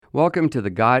Welcome to the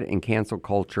God and Cancel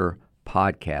Culture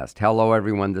podcast. Hello,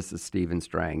 everyone. This is Stephen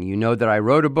Strang. You know that I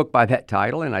wrote a book by that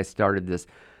title, and I started this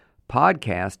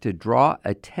podcast to draw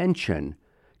attention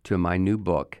to my new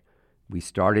book. We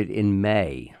started in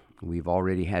May. We've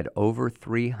already had over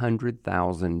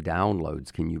 300,000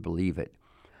 downloads. Can you believe it?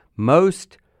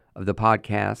 Most of the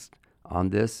podcasts on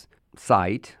this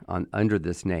site, under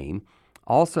this name,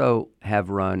 also have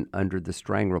run under the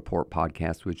Strang Report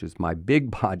podcast, which is my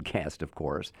big podcast, of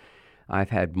course. I've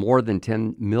had more than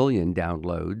 10 million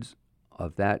downloads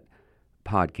of that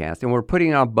podcast, and we're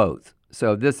putting it on both.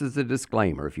 So this is a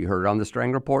disclaimer. If you heard it on the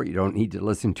Strang Report, you don't need to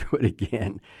listen to it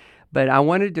again. But I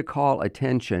wanted to call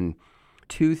attention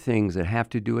to things that have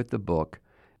to do with the book,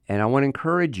 and I want to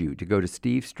encourage you to go to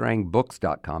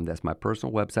stevestrangbooks.com. That's my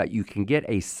personal website. You can get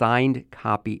a signed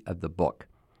copy of the book.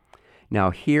 Now,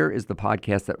 here is the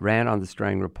podcast that ran on the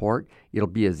Strang Report. It'll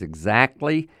be as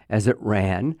exactly as it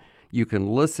ran. You can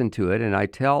listen to it, and I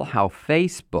tell how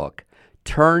Facebook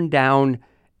turned down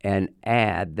an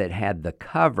ad that had the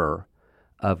cover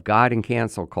of God and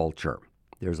Cancel Culture.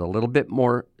 There's a little bit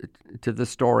more to the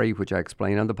story, which I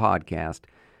explain on the podcast,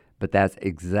 but that's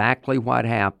exactly what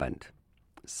happened.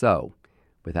 So,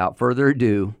 without further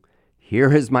ado,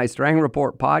 here is my Strang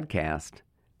Report podcast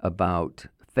about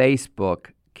Facebook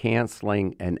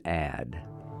canceling an ad.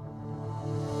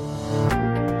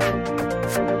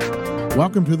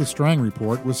 Welcome to the Strang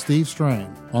Report with Steve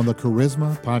Strang on the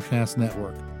Charisma Podcast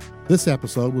Network. This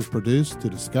episode was produced to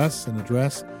discuss and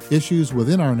address issues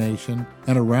within our nation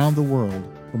and around the world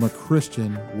from a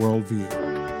Christian worldview.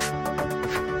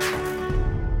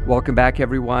 Welcome back,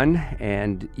 everyone.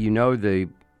 And you know the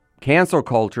cancel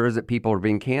culture is that people are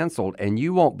being canceled, and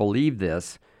you won't believe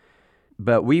this,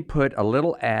 but we put a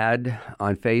little ad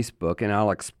on Facebook, and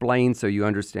I'll explain so you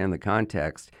understand the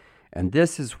context. And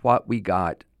this is what we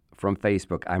got from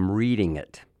Facebook. I'm reading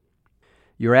it.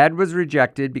 Your ad was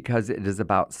rejected because it is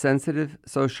about sensitive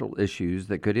social issues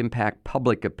that could impact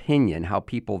public opinion, how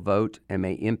people vote, and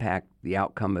may impact the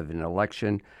outcome of an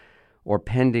election or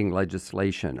pending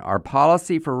legislation. Our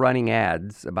policy for running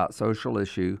ads about social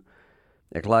issue,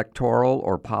 electoral,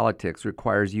 or politics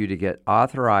requires you to get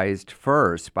authorized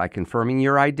first by confirming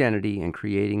your identity and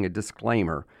creating a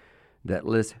disclaimer that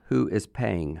lists who is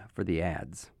paying for the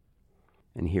ads.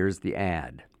 And here's the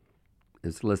ad.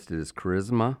 It's listed as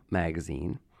Charisma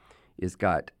Magazine. It's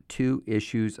got 2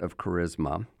 issues of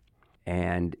Charisma,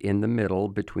 and in the middle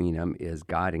between them is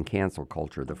God and Cancel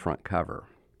Culture, the front cover.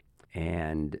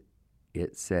 And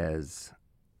it says,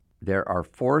 there are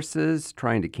forces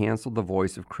trying to cancel the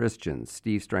voice of Christians.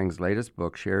 Steve Strang's latest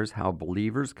book shares how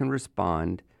believers can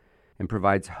respond and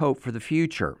provides hope for the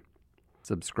future.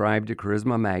 Subscribe to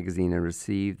Charisma Magazine and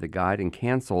receive the God and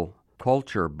Cancel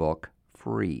Culture book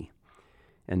free.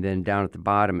 And then down at the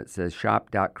bottom it says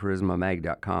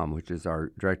shop.charismamag.com, which is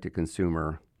our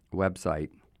direct-to-consumer website.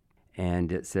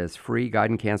 And it says free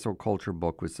God and Cancel Culture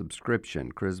book with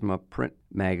subscription. Charisma Print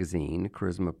Magazine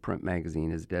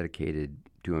is dedicated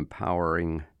to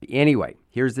empowering. Anyway,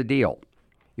 here's the deal.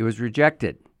 It was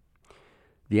rejected.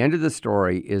 The end of the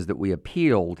story is that we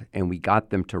appealed and we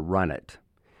got them to run it.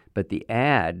 But the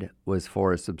ad was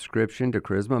for a subscription to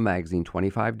Charisma Magazine,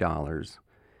 $25,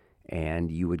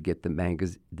 and you would get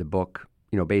the book,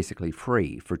 basically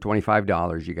free. For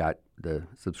 $25, you got the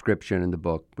subscription and the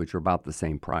book, which are about the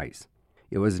same price.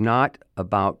 It was not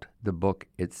about the book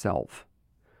itself.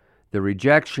 The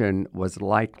rejection was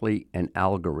likely an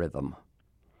algorithm.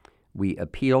 We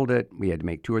appealed it. We had to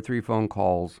make 2 or 3 phone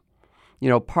calls.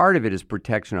 Part of it is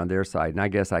protection on their side, and I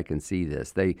guess I can see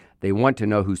this. They want to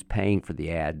know who's paying for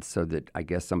the ad so that I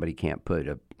guess somebody can't put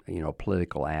a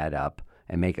political ad up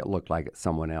and make it look like it's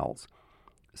someone else.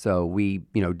 So we,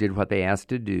 did what they asked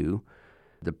to do.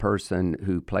 The person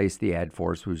who placed the ad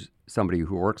for us was somebody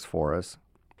who works for us,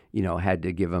 had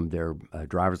to give them their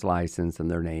driver's license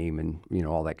and their name and,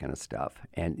 all that kind of stuff.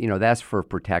 And, that's for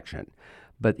protection.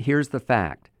 But here's the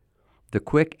fact. The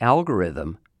quick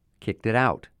algorithm kicked it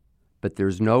out. But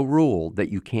there's no rule that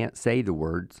you can't say the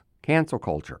words cancel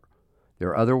culture. There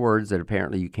are other words that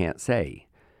apparently you can't say,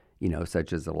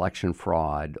 such as election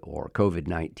fraud or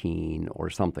COVID-19 or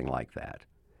something like that.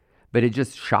 But it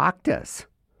just shocked us.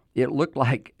 It looked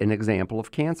like an example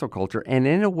of cancel culture. And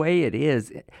in a way it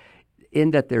is,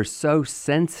 in that they're so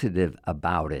sensitive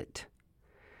about it.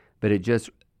 But it just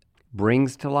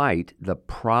brings to light the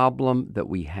problem that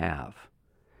we have,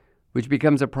 which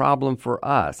becomes a problem for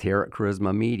us here at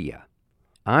Charisma Media.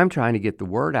 I'm trying to get the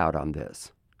word out on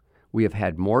this. We have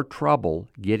had more trouble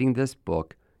getting this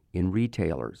book in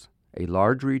retailers. A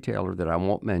large retailer that I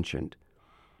won't mention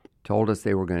told us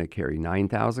they were going to carry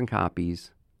 9,000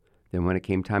 copies Then when it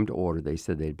came time to order, they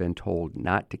said they'd been told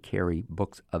not to carry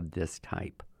books of this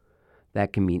type.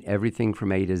 That can mean everything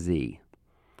from A to Z.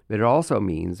 But it also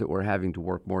means that we're having to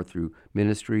work more through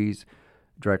ministries,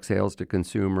 direct sales to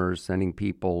consumers, sending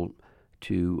people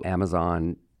to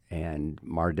Amazon and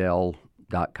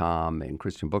Mardel.com and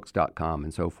ChristianBooks.com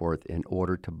and so forth in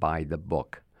order to buy the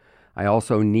book. I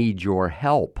also need your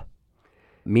help.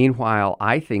 Meanwhile,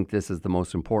 I think this is the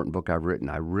most important book I've written.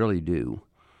 I really do.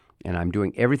 And I'm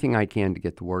doing everything I can to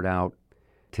get the word out.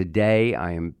 Today,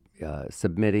 I am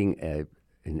submitting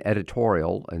an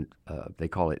editorial, and they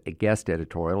call it a guest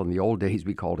editorial. In the old days,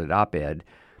 we called it op-ed.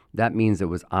 That means it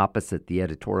was opposite the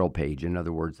editorial page. In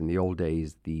other words, in the old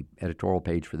days, the editorial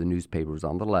page for the newspaper was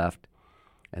on the left,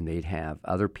 and they'd have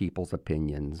other people's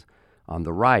opinions on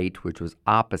the right, which was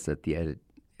opposite the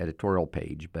editorial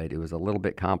page. But it was a little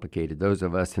bit complicated. Those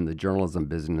of us in the journalism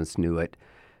business knew it,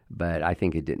 but I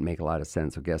think it didn't make a lot of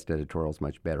sense, so guest editorial is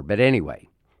much better. But anyway,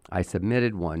 I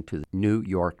submitted one to the New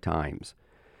York Times.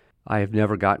 I have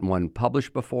never gotten one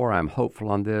published before. I'm hopeful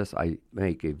on this. I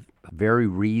make a very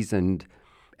reasoned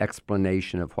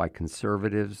explanation of why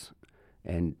conservatives,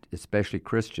 and especially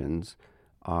Christians,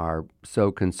 are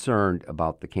so concerned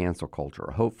about the cancel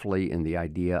culture. Hopefully, in the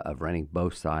idea of running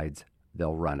both sides,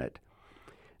 they'll run it.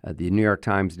 The New York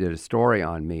Times did a story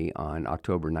on me on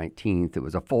October 19th. It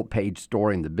was a full-page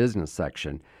story in the business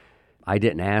section. I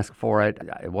didn't ask for it.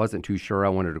 I wasn't too sure I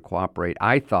wanted to cooperate.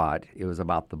 I thought it was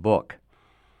about the book,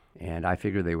 and I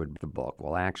figured they would the book.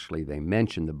 Well, actually, they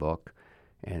mentioned the book,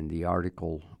 and the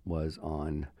article was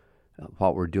on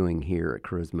what we're doing here at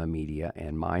Charisma Media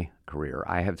and my career.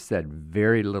 I have said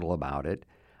very little about it.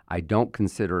 I don't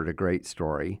consider it a great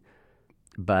story,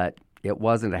 but it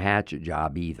wasn't a hatchet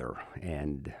job either.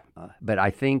 And but I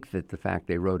think that the fact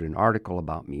they wrote an article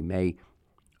about me may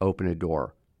open a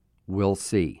door. We'll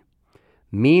see.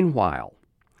 Meanwhile,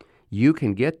 you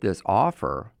can get this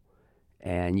offer,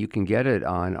 and you can get it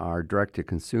on our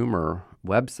direct-to-consumer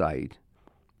website,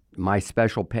 my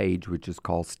special page, which is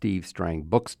called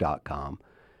SteveStrangBooks.com.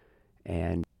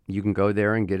 And you can go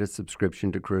there and get a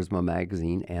subscription to Charisma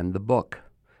Magazine and the book.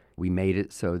 We made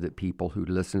it so that people who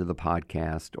listen to the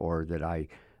podcast, or that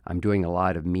I'm doing a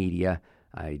lot of media.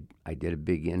 I did a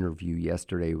big interview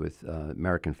yesterday with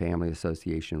American Family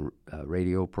Association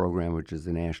radio program, which is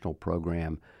a national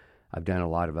program. I've done a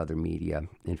lot of other media.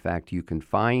 In fact, you can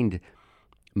find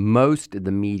most of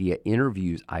the media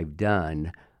interviews I've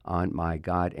done on my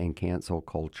God and Cancel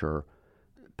Culture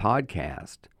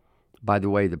podcast. By the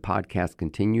way, the podcasts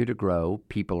continue to grow.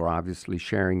 People are obviously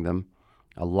sharing them.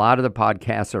 A lot of the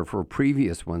podcasts are for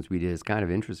previous ones we did. It's kind of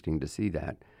interesting to see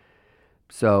that.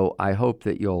 So I hope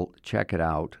that you'll check it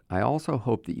out. I also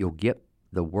hope that you'll get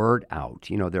the word out.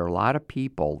 You know, there are a lot of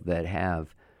people that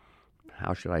have,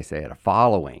 how should I say it, a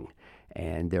following,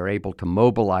 and they're able to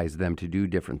mobilize them to do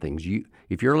different things.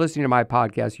 If you're listening to my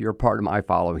podcast, you're part of my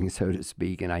following, so to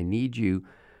speak, and I need you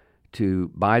to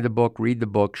buy the book, read the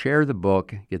book, share the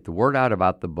book, get the word out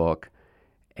about the book.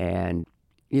 And,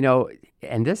 you know,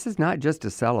 and this is not just to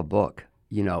sell a book.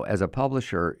 You know, as a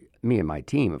publisher, me and my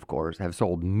team, of course, have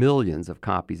sold millions of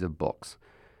copies of books.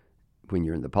 When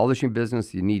you're in the publishing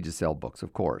business, you need to sell books,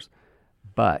 of course.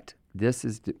 But this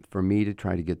is for me to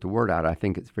try to get the word out. I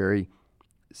think it's very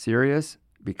serious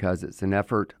because it's an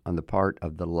effort on the part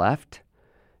of the left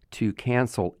to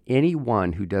cancel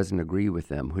anyone who doesn't agree with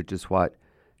them, which is what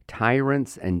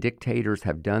tyrants and dictators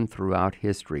have done throughout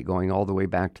history, going all the way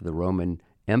back to the Roman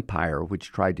Empire,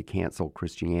 which tried to cancel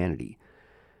Christianity.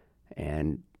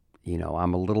 And, you know,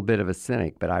 I'm a little bit of a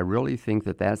cynic, but I really think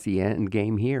that that's the end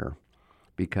game here,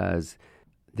 because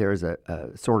there's a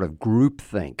sort of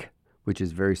groupthink, which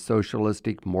is very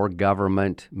socialistic, more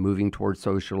government, moving toward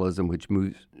socialism, which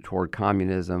moves toward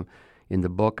communism. In the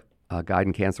book, Guide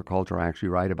and Cancel Culture, I actually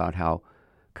write about how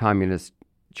communist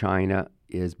China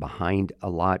is behind a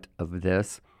lot of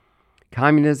this.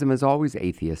 Communism is always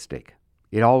atheistic.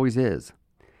 It always is.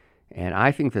 And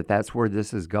I think that that's where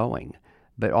this is going.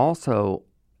 But also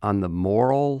on the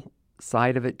moral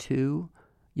side of it too,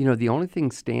 you know, the only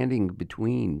thing standing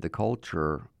between the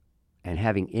culture and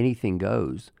having anything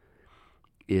goes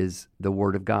is the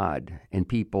Word of God and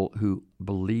people who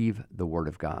believe the Word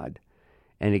of God.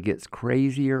 And it gets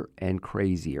crazier and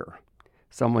crazier.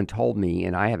 Someone told me,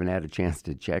 and I haven't had a chance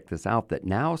to check this out, that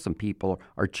now some people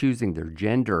are choosing their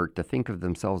gender to think of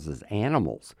themselves as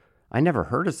animals. I never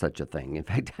heard of such a thing. In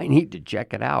fact, I need to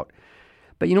check it out.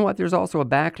 But you know what? There's also a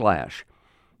backlash.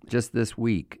 Just this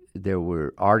week, there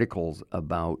were articles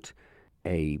about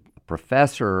a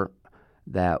professor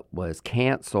that was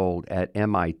canceled at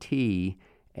MIT,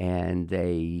 and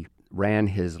they ran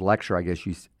his lecture, I guess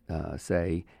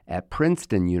say, at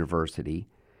Princeton University,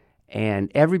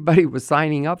 and everybody was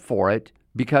signing up for it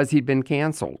because he'd been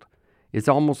canceled. It's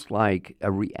almost like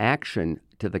a reaction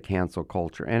to the cancel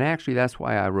culture. And actually, that's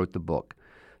why I wrote the book,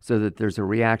 so that there's a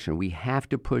reaction. We have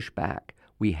to push back.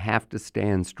 We have to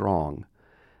stand strong.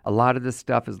 A lot of this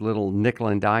stuff is little nickel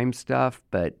and dime stuff,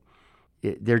 but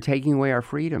they're taking away our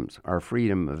freedoms, our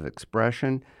freedom of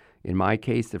expression, in my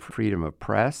case, the freedom of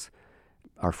press,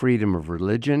 our freedom of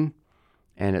religion,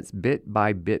 and it's bit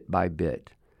by bit by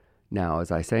bit. Now,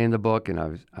 as I say in the book,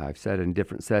 and I've said in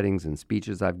different settings and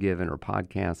speeches I've given or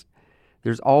podcasts,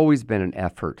 there's always been an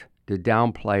effort to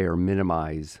downplay or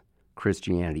minimize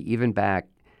Christianity. Even back,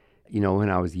 when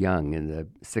I was young in the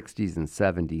 60s and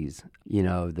 70s,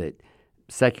 that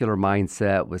secular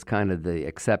mindset was kind of the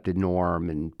accepted norm,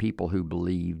 and people who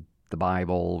believed the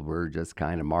Bible were just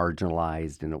kind of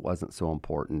marginalized and it wasn't so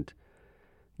important.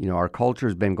 Our culture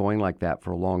has been going like that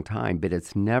for a long time, but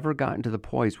it's never gotten to the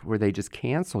point where they just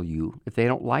cancel you if they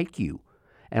don't like you.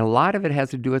 And a lot of it has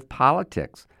to do with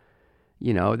politics.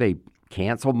 They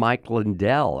canceled Mike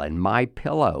Lindell and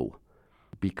MyPillow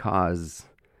because,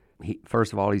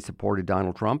 first of all, he supported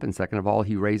Donald Trump, and second of all,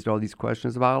 he raised all these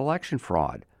questions about election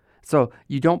fraud. So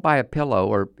you don't buy a pillow,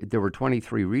 or there were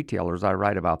 23 retailers, I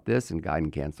write about this in Guide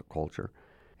and Cancel Culture,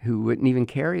 who wouldn't even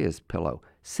carry his pillow.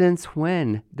 Since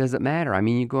when does it matter? I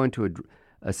mean, you go into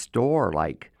a store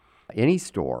like any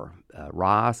store,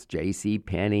 Ross, J.C.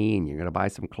 Penney, and you're going to buy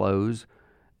some clothes,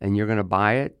 and you're going to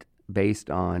buy it based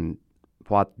on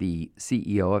what the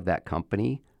CEO of that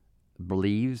company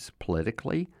believes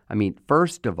politically. I mean,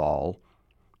 first of all,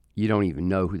 you don't even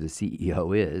know who the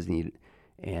CEO is,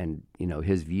 and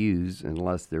his views,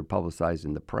 unless they're publicized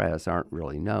in the press, aren't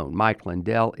really known. Mike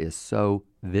Lindell is so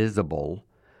visible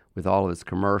with all of his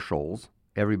commercials.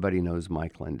 Everybody knows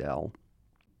Mike Lindell.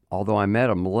 Although I met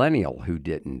a millennial who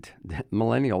didn't. The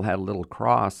millennial had a little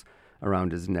cross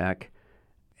around his neck,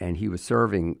 and he was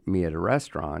serving me at a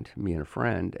restaurant, me and a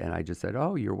friend, and I just said,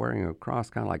 "Oh, you're wearing a cross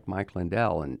kind of like Mike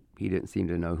Lindell," and he didn't seem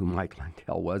to know who Mike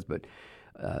Lindell was, but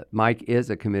Mike is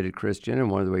a committed Christian, and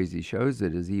one of the ways he shows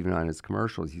it is even on his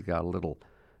commercials, he's got a little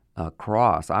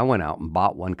cross. I went out and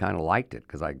bought one, kind of liked it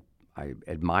because I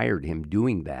admired him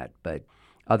doing that. But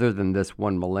other than this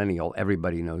one millennial,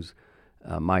 everybody knows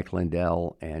Mike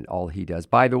Lindell and all he does.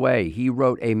 By the way, he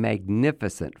wrote a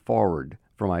magnificent foreword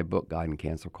for my book, Guide and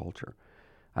Cancel Culture.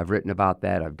 I've written about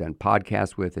that. I've done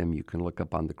podcasts with him. You can look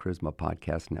up on the Charisma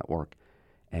Podcast Network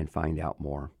and find out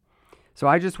more. So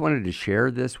I just wanted to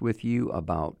share this with you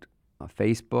about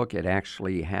Facebook. It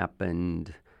actually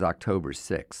happened October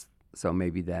 6th, so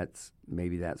maybe that's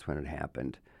when it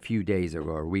happened, a few days ago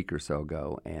or a week or so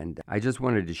ago, and I just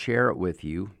wanted to share it with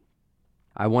you.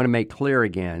 I want to make clear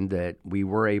again that we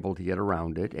were able to get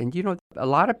around it, and a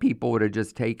lot of people would have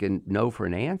just taken no for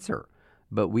an answer,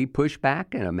 but we pushed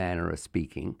back in a manner of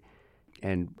speaking.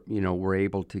 And, we're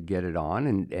able to get it on,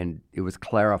 and it was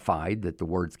clarified that the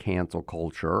words cancel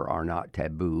culture are not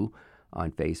taboo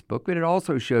on Facebook. But it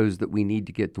also shows that we need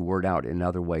to get the word out in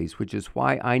other ways, which is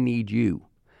why I need you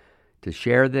to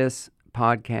share this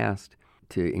podcast,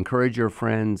 to encourage your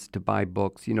friends to buy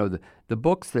books. The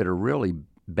books that are really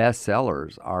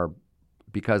bestsellers are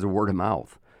because of word of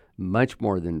mouth, much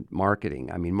more than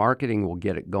marketing. I mean, marketing will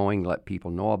get it going, let people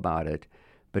know about it.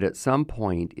 But at some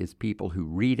point, it's people who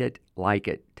read it, like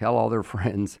it, tell all their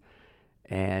friends.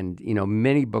 And,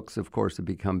 many books, of course, have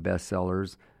become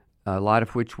bestsellers, a lot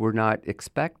of which were not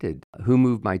expected. Who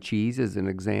Moved My Cheese is an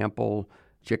example.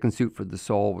 Chicken Soup for the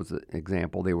Soul was an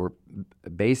example. They were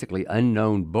basically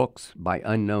unknown books by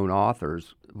unknown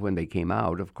authors when they came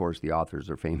out. Of course, the authors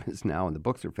are famous now and the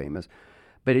books are famous.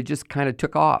 But it just kind of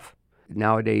took off.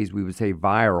 Nowadays, we would say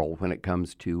viral when it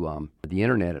comes to the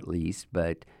internet, at least.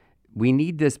 But we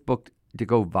need this book to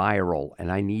go viral,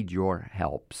 and I need your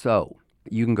help. So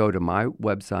you can go to my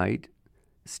website,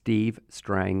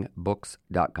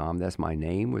 SteveStrangbooks.com. That's my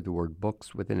name with the word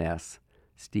books with an S,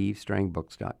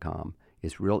 SteveStrangbooks.com.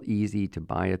 It's real easy to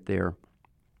buy it there.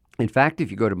 In fact,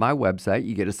 if you go to my website,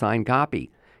 you get a signed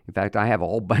copy. In fact, I have a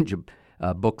whole bunch of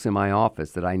books in my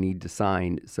office that I need to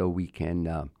sign so we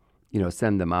can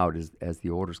send them out as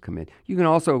the orders come in. You can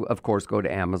also, of course, go to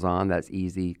Amazon. That's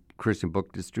easy. Christian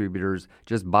book distributors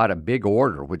just bought a big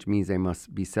order, which means they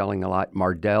must be selling a lot.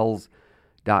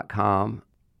 Mardells.com.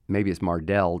 Maybe it's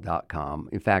Mardell.com.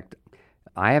 In fact,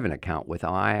 I have an account with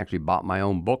them. I actually bought my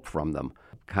own book from them,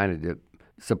 kind of to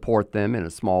support them in a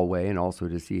small way and also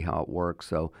to see how it works.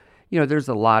 So, there's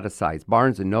a lot of sites.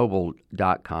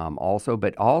 BarnesandNoble.com also.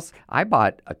 But also, I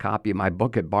bought a copy of my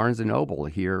book at Barnes & Noble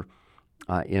here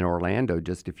in Orlando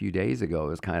just a few days ago. It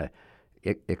was kind of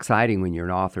exciting when you're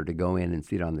an author to go in and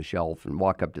sit on the shelf and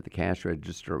walk up to the cash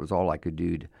register. It was all I could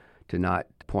do to not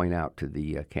point out to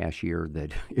the cashier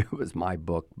that it was my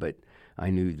book, but I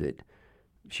knew that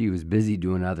she was busy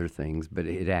doing other things, but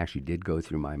it actually did go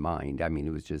through my mind. I mean,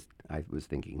 it was just, I was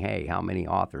thinking, hey, how many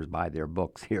authors buy their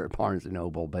books here at Barnes &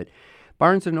 Noble? But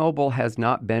Barnes & Noble has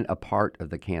not been a part of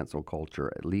the cancel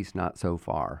culture, at least not so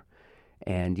far.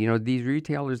 And, these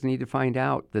retailers need to find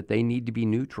out that they need to be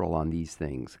neutral on these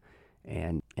things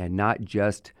and not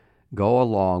just go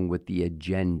along with the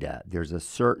agenda. There's a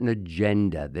certain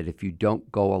agenda that if you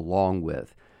don't go along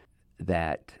with,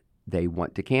 that they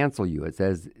want to cancel you. It's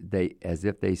as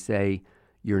if they say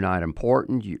you're not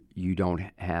important, you don't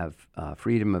have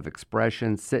freedom of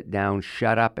expression, sit down,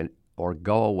 shut up, or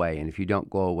go away. And if you don't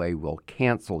go away, we'll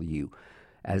cancel you,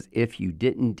 as if you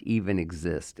didn't even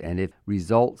exist. And if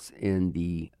results in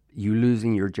you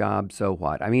losing your job, so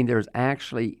what? I mean, there's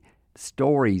actually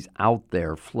stories out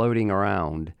there floating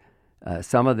around.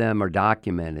 Some of them are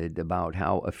documented about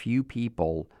how a few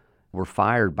people were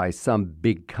fired by some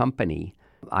big company.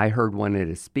 I heard one at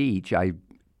a speech. I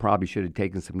probably should have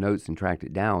taken some notes and tracked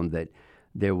it down, that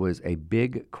there was a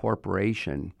big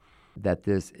corporation that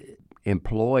this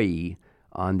employee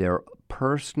on their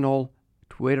personal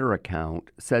Twitter account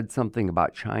said something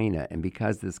about China. And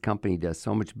because this company does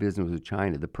so much business with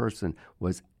China, the person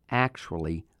was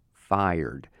actually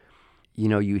fired.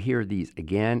 You hear these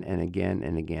again and again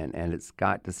and again, and it's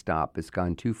got to stop. It's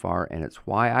gone too far, and it's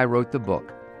why I wrote the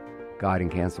book, God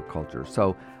and Cancel Culture.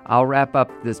 So I'll wrap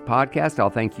up this podcast. I'll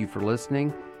thank you for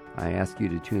listening. I ask you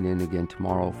to tune in again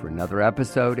tomorrow for another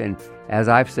episode. And as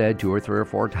I've said 2 or 3 or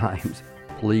 4 times,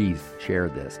 please share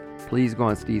this. Please go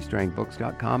on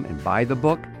SteveStrangBooks.com and buy the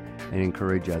book and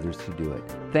encourage others to do it.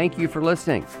 Thank you for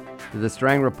listening to The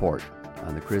Strang Report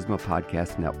on the Charisma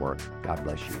Podcast Network. God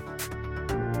bless you.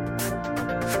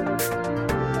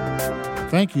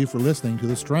 Thank you for listening to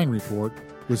The Strang Report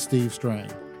with Steve Strang.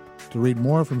 To read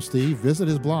more from Steve, visit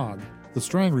his blog, The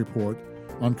Strang Report,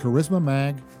 on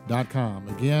CharismaMag.com.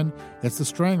 Again, it's The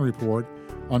Strang Report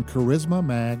on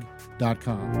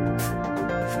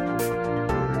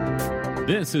CharismaMag.com.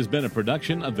 This has been a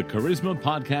production of the Charisma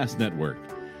Podcast Network.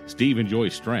 Steve and Joy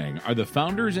Strang are the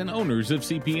founders and owners of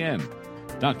CPN.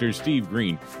 Dr. Steve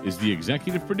Green is the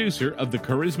executive producer of the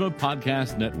Charisma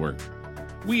Podcast Network.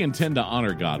 We intend to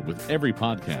honor God with every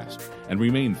podcast and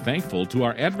remain thankful to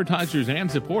our advertisers and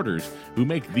supporters who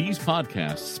make these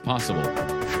podcasts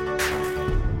possible.